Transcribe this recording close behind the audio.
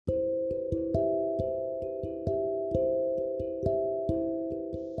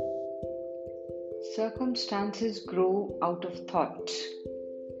Circumstances grow out of thoughts.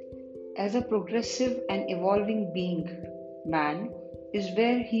 As a progressive and evolving being, man is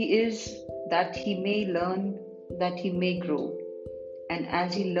where he is that he may learn, that he may grow. And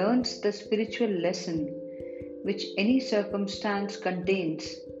as he learns the spiritual lesson which any circumstance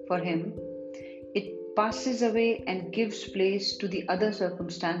contains for him, it passes away and gives place to the other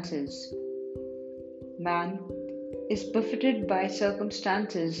circumstances. Man is buffeted by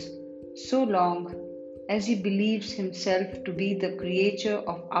circumstances so long as he believes himself to be the creature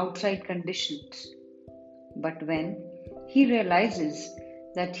of outside conditions. But when he realizes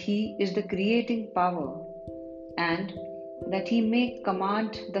that he is the creating power and that he may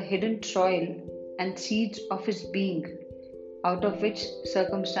command the hidden soil and seeds of his being out of which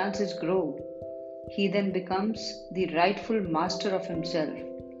circumstances grow, he then becomes the rightful master of himself.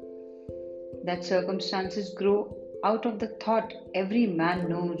 That circumstances grow out of the thought every man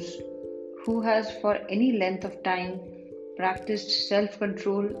knows who has for any length of time practiced self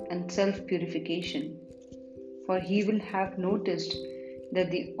control and self purification. For he will have noticed that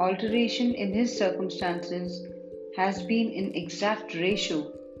the alteration in his circumstances has been in exact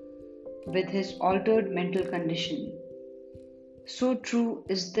ratio with his altered mental condition. So true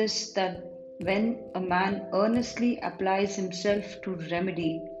is this that when a man earnestly applies himself to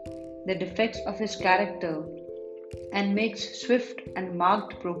remedy the defects of his character and makes swift and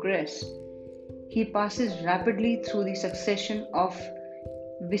marked progress, he passes rapidly through the succession of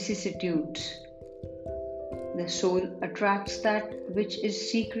vicissitudes. The soul attracts that which it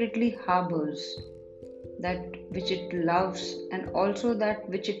secretly harbors, that which it loves, and also that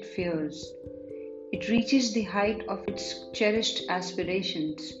which it fears. It reaches the height of its cherished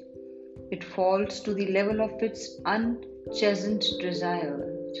aspirations. It falls to the level of its unchastened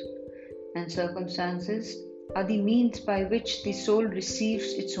desires, and circumstances are the means by which the soul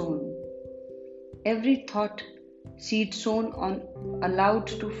receives its own. Every thought, seed sown on, allowed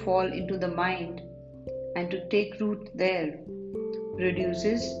to fall into the mind and to take root there,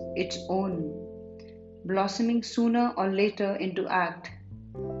 produces its own, blossoming sooner or later into act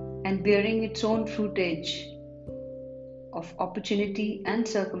and bearing its own fruitage of opportunity and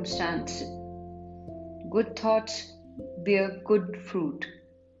circumstance. Good thoughts bear good fruit,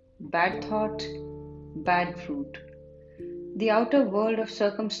 bad thought, bad fruit. The outer world of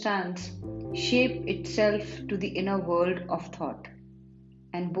circumstance shape itself to the inner world of thought,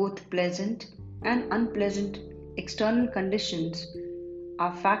 and both pleasant and unpleasant external conditions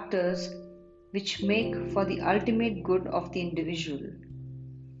are factors which make for the ultimate good of the individual.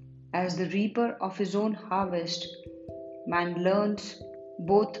 As the reaper of his own harvest, man learns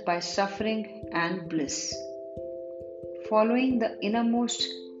both by suffering and bliss. Following the innermost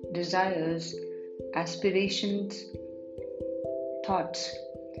desires, aspirations, thoughts,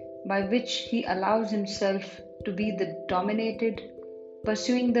 by which he allows himself to be the dominated,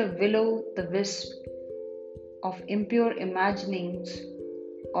 pursuing the will-o'-the-wisp of impure imaginings,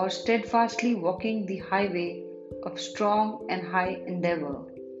 or steadfastly walking the highway of strong and high endeavor.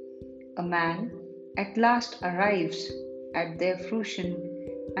 A man at last arrives at their fruition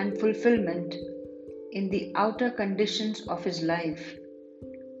and fulfillment in the outer conditions of his life.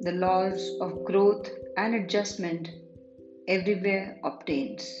 The laws of growth and adjustment everywhere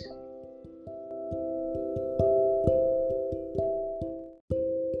obtains.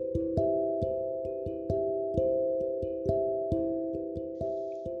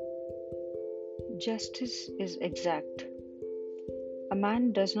 Justice is exact. A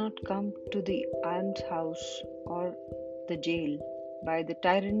man does not come to the almshouse or the jail by the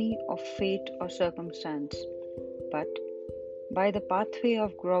tyranny of fate or circumstance, but by the pathway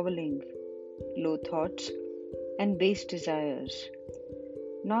of groveling, low thoughts, and base desires.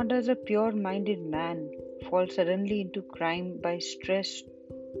 Nor does a pure minded man fall suddenly into crime by stress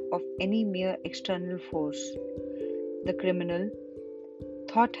of any mere external force. The criminal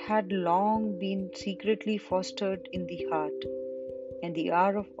thought had long been secretly fostered in the heart, and the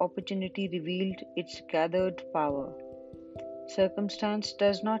hour of opportunity revealed its gathered power. Circumstance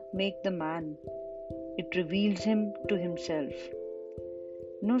does not make the man, it reveals him to himself.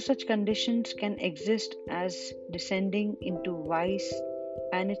 No such conditions can exist as descending into vice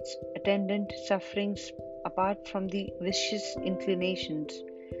and its attendant sufferings apart from the vicious inclinations,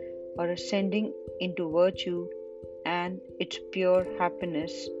 or ascending into virtue and its pure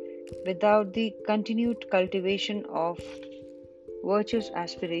happiness without the continued cultivation of virtuous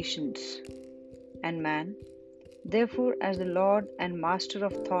aspirations. And man, therefore, as the lord and master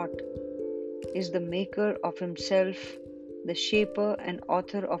of thought, is the maker of himself, the shaper and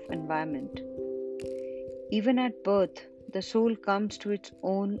author of environment. Even at birth, the soul comes to its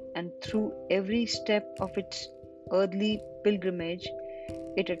own, and through every step of its earthly pilgrimage,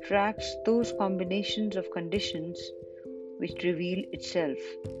 it attracts those combinations of conditions which reveal itself,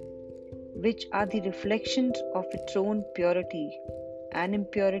 which are the reflections of its own purity and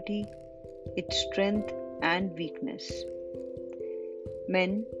impurity, its strength and weakness.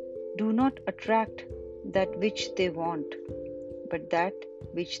 Men do not attract that which they want, but that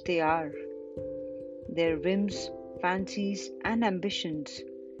which they are. Their whims, fancies, and ambitions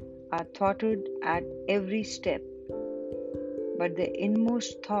are thwarted at every step, but their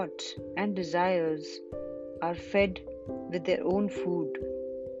inmost thoughts and desires are fed with their own food,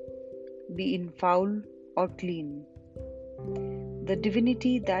 be it foul or clean. The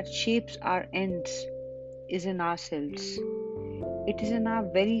divinity that shapes our ends is in ourselves. It is in our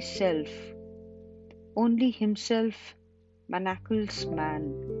very self. Only Himself manacles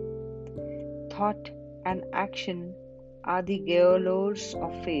man. Thought and action are the gaolers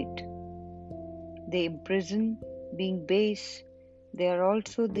of fate. They imprison, being base, they are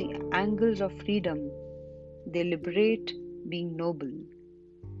also the angles of freedom. They liberate, being noble.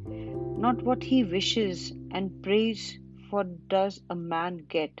 Not what he wishes and prays for does a man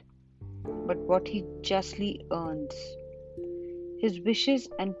get, but what he justly earns. His wishes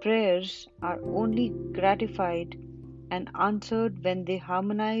and prayers are only gratified and answered when they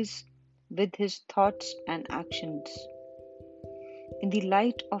harmonize with his thoughts and actions. In the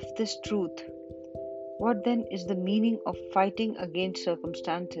light of this truth, what then is the meaning of fighting against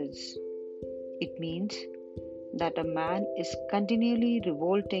circumstances? It means that a man is continually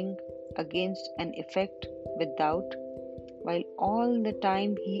revolting against an effect without, while all the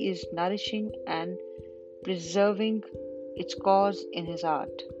time he is nourishing and preserving its cause in his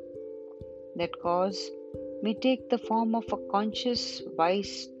heart. That cause may take the form of a conscious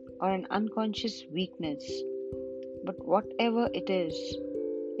vice or an unconscious weakness, but whatever it is,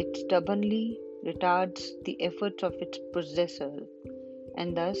 it stubbornly retards the efforts of its possessor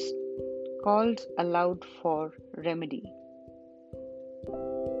and thus calls aloud for remedy.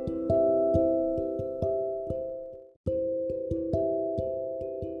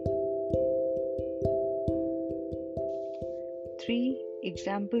 Three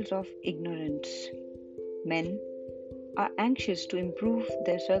examples of ignorance. Men are anxious to improve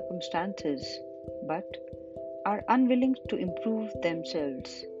their circumstances, but are unwilling to improve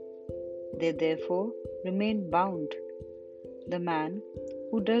themselves. They therefore remain bound. The man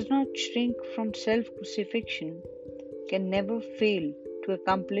who does not shrink from self crucifixion can never fail to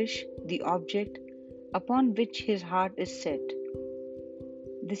accomplish the object upon which his heart is set.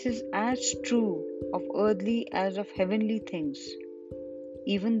 This is as true of earthly as of heavenly things.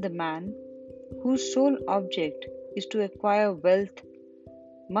 Even the man whose sole object is to acquire wealth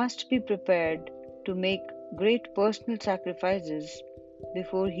must be prepared to make great personal sacrifices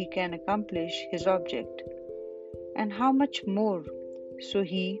before he can accomplish his object. And how much more so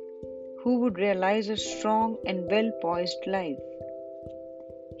he who would realize a strong and well poised life?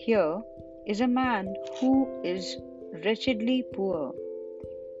 Here is a man who is wretchedly poor.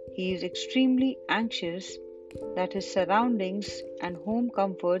 He is extremely anxious that his surroundings and home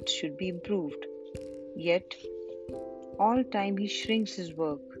comforts should be improved. Yet, all time he shrinks his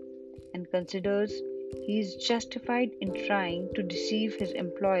work and considers he is justified in trying to deceive his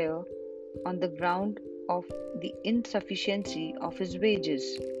employer on the ground of the insufficiency of his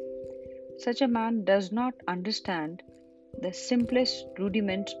wages. Such a man does not understand the simplest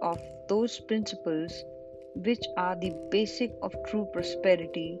rudiments of those principles which are the basic of true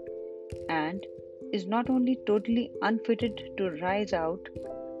prosperity, and is not only totally unfitted to rise out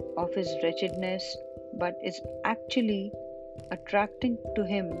of his wretchedness, but is actually attracting to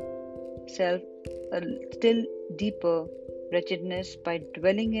himself a still deeper wretchedness by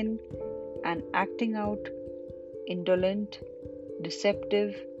dwelling in and acting out indolent,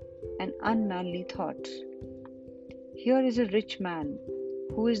 deceptive, and unmanly thoughts. Here is a rich man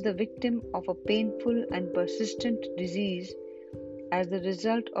who is the victim of a painful and persistent disease as the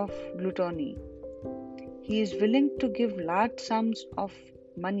result of gluttony. He is willing to give large sums of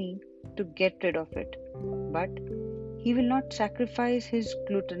money to get rid of it, but he will not sacrifice his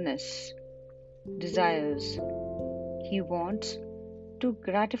gluttonous desires. He wants to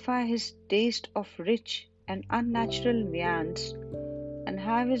gratify his taste of rich and unnatural viands and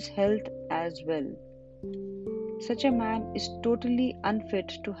have his health as well. Such a man is totally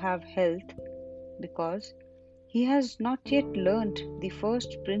unfit to have health because he has not yet learnt the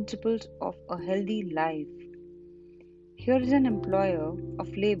first principles of a healthy life. Here is an employer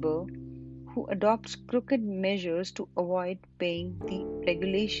of labor who adopts crooked measures to avoid paying the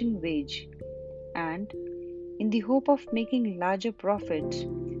regulation wage and in the hope of making larger profits,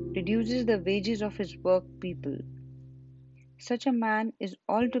 reduces the wages of his work people. Such a man is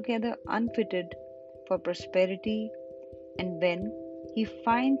altogether unfitted for prosperity, and when he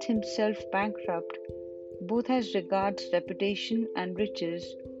finds himself bankrupt, both as regards reputation and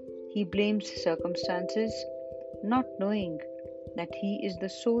riches, he blames circumstances, not knowing that he is the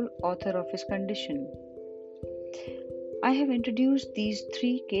sole author of his condition. I have introduced these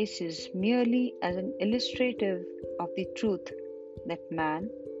three cases merely as an illustrative of the truth that man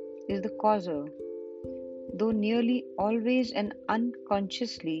is the causer, though nearly always and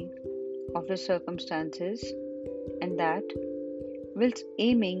unconsciously, of his circumstances, and that, whilst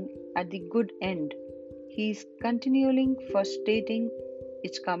aiming at the good end, he is continually frustrating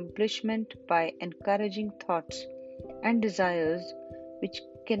its accomplishment by encouraging thoughts and desires which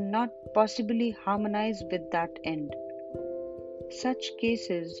cannot possibly harmonize with that end. Such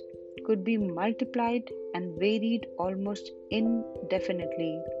cases could be multiplied and varied almost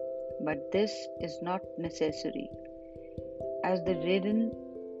indefinitely, but this is not necessary, as the reader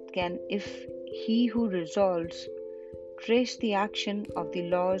can, if he who resolves, trace the action of the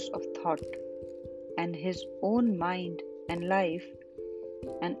laws of thought and his own mind and life,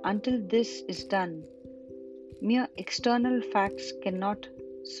 and until this is done, mere external facts cannot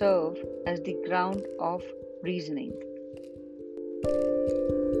serve as the ground of reasoning.